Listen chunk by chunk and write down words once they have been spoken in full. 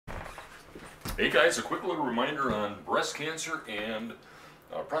Hey guys, a quick little reminder on breast cancer and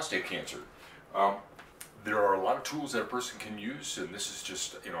prostate cancer. There are a lot of tools that a person can use, and this is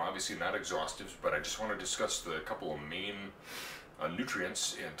just, obviously not exhaustive, but I just want to discuss the couple of main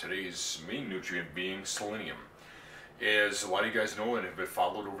nutrients, and today's main nutrient being selenium. As a lot of you guys know and have been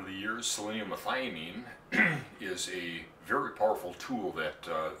followed over the years, selenium methionine is a very powerful tool that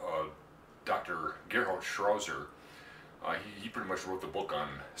Dr. Gerhard Schrauzer, he pretty much wrote the book on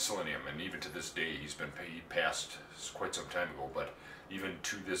selenium, and even to this day he passed quite some time ago, but even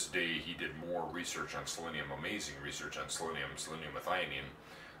to this day he did more research on selenium, amazing research on selenium methionine,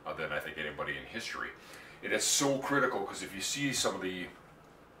 than I think anybody in history. And it's so critical because if you see some of the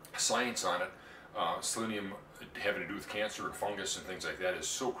science on it, selenium having to do with cancer and fungus and things like that is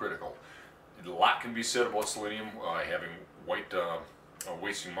so critical. A lot can be said about selenium having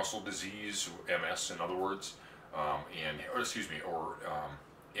wasting muscle disease, MS in other words,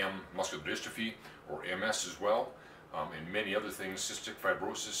 muscular dystrophy, or MS as well, and many other things. Cystic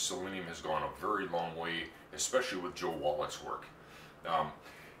fibrosis, selenium has gone a very long way, especially with Joe Wallett's work.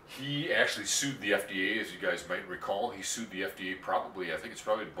 He actually sued the FDA, as you guys might recall. He sued the FDA I think it's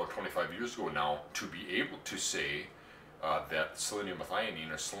probably about 25 years ago now, to be able to say that selenium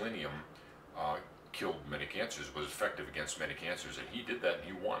methionine, or selenium, killed many cancers, was effective against many cancers, and he did that and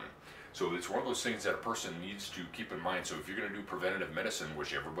he won. So it's one of those things that a person needs to keep in mind. So if you're going to do preventative medicine,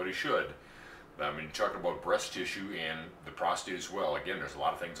 which everybody should, I mean, you're talking about breast tissue and the prostate as well. Again, there's a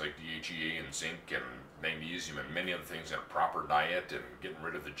lot of things like DHEA and zinc and magnesium and many other things in a proper diet, and getting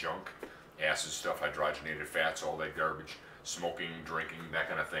rid of the junk, acid stuff, hydrogenated fats, all that garbage, smoking, drinking, that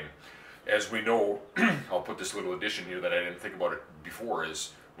kind of thing. As we know, I'll put this little addition here that I didn't think about it before,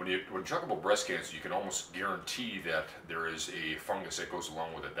 is when you talk about breast cancer, you can almost guarantee that there is a fungus that goes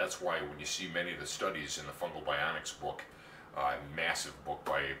along with it. That's why when you see many of the studies in the Fungal Bionics book, a massive book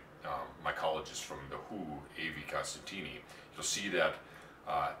by mycologist from the WHO, A.V. Costantini, you'll see that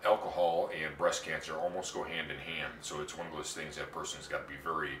alcohol and breast cancer almost go hand in hand. So it's one of those things that a person's got to be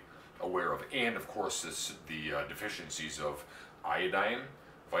very aware of. And of course, the deficiencies of iodine,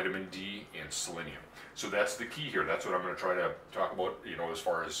 vitamin D, and selenium. So that's the key here. That's what I'm going to try to talk about, as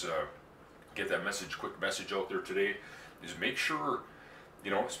far as get that quick message out there today, is make sure,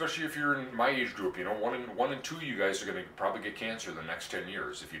 especially if you're in my age group, one in two of you guys are going to probably get cancer in the next 10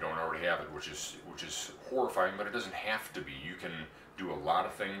 years if you don't already have it, which is horrifying, but it doesn't have to be. You can do a lot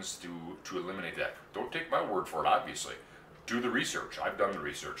of things to eliminate that. Don't take my word for it, obviously. Do the research. I've done the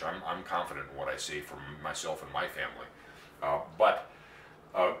research. I'm confident in what I say for myself and my family.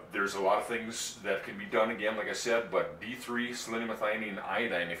 There's a lot of things that can be done, again, like I said, but D3, selenium methionine,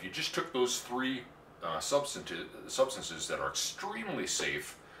 iodine, if you just took those three substances that are extremely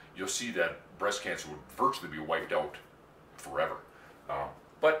safe, you'll see that breast cancer would virtually be wiped out forever.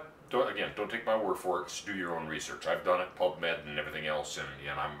 But don't take my word for it. Just do your own research. I've done it, PubMed and everything else, and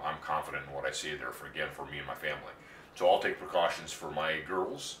I'm confident in what I say there, for me and my family. So I'll take precautions for my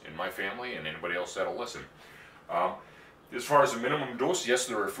girls in my family and anybody else that'll listen. As far as the minimum dose, yes,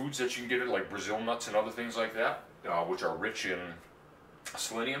 there are foods that you can get it, like Brazil nuts and other things like that, which are rich in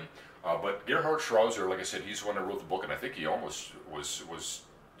selenium. But Gerhard Schrauzer, like I said, he's the one that wrote the book, and I think he almost was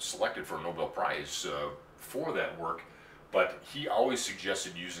selected for a Nobel Prize for that work. But he always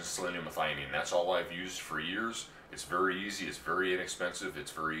suggested using selenium methionine. That's all I've used for years. It's very easy. It's very inexpensive.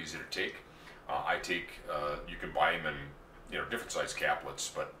 It's very easy to take. You can buy them in different size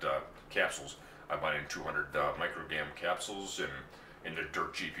caplets, but capsules. I buy in 200 microgram capsules, and they're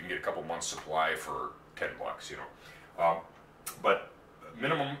dirt cheap. You can get a couple months supply for $10, but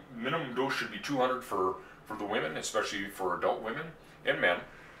minimum dose should be 200 for the women, especially for adult women and men.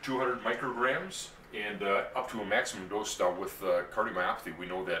 200 micrograms, and up to a maximum dose with cardiomyopathy. We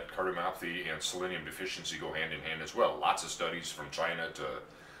know that cardiomyopathy and selenium deficiency go hand in hand as well. Lots of studies from China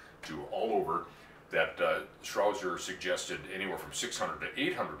to all over that Schrauzer suggested anywhere from 600 to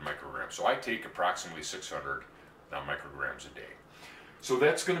 800 micrograms. So I take approximately 600 micrograms a day. So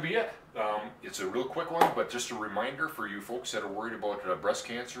that's going to be it. It's a real quick one, but just a reminder for you folks that are worried about breast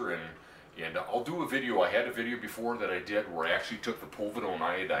cancer, and I'll do a video. I had a video before that I did where I actually took the povidone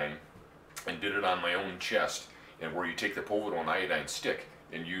iodine and did it on my own chest, and where you take the povidone iodine stick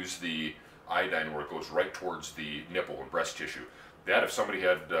and use the iodine where it goes right towards the nipple and breast tissue. That, if somebody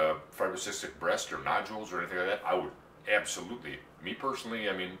had fibrocystic breast or nodules or anything like that, I would absolutely, me personally,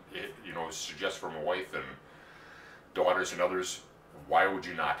 suggest for my wife and daughters and others, why would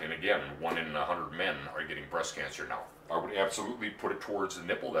you not? And again, 1 in 100 men are getting breast cancer now. I would absolutely put it towards the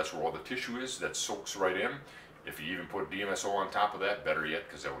nipple. That's where all the tissue is. That soaks right in. If you even put DMSO on top of that, better yet,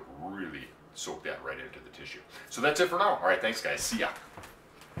 because that would really soak that right into the tissue. So that's it for now. All right, thanks guys. See ya.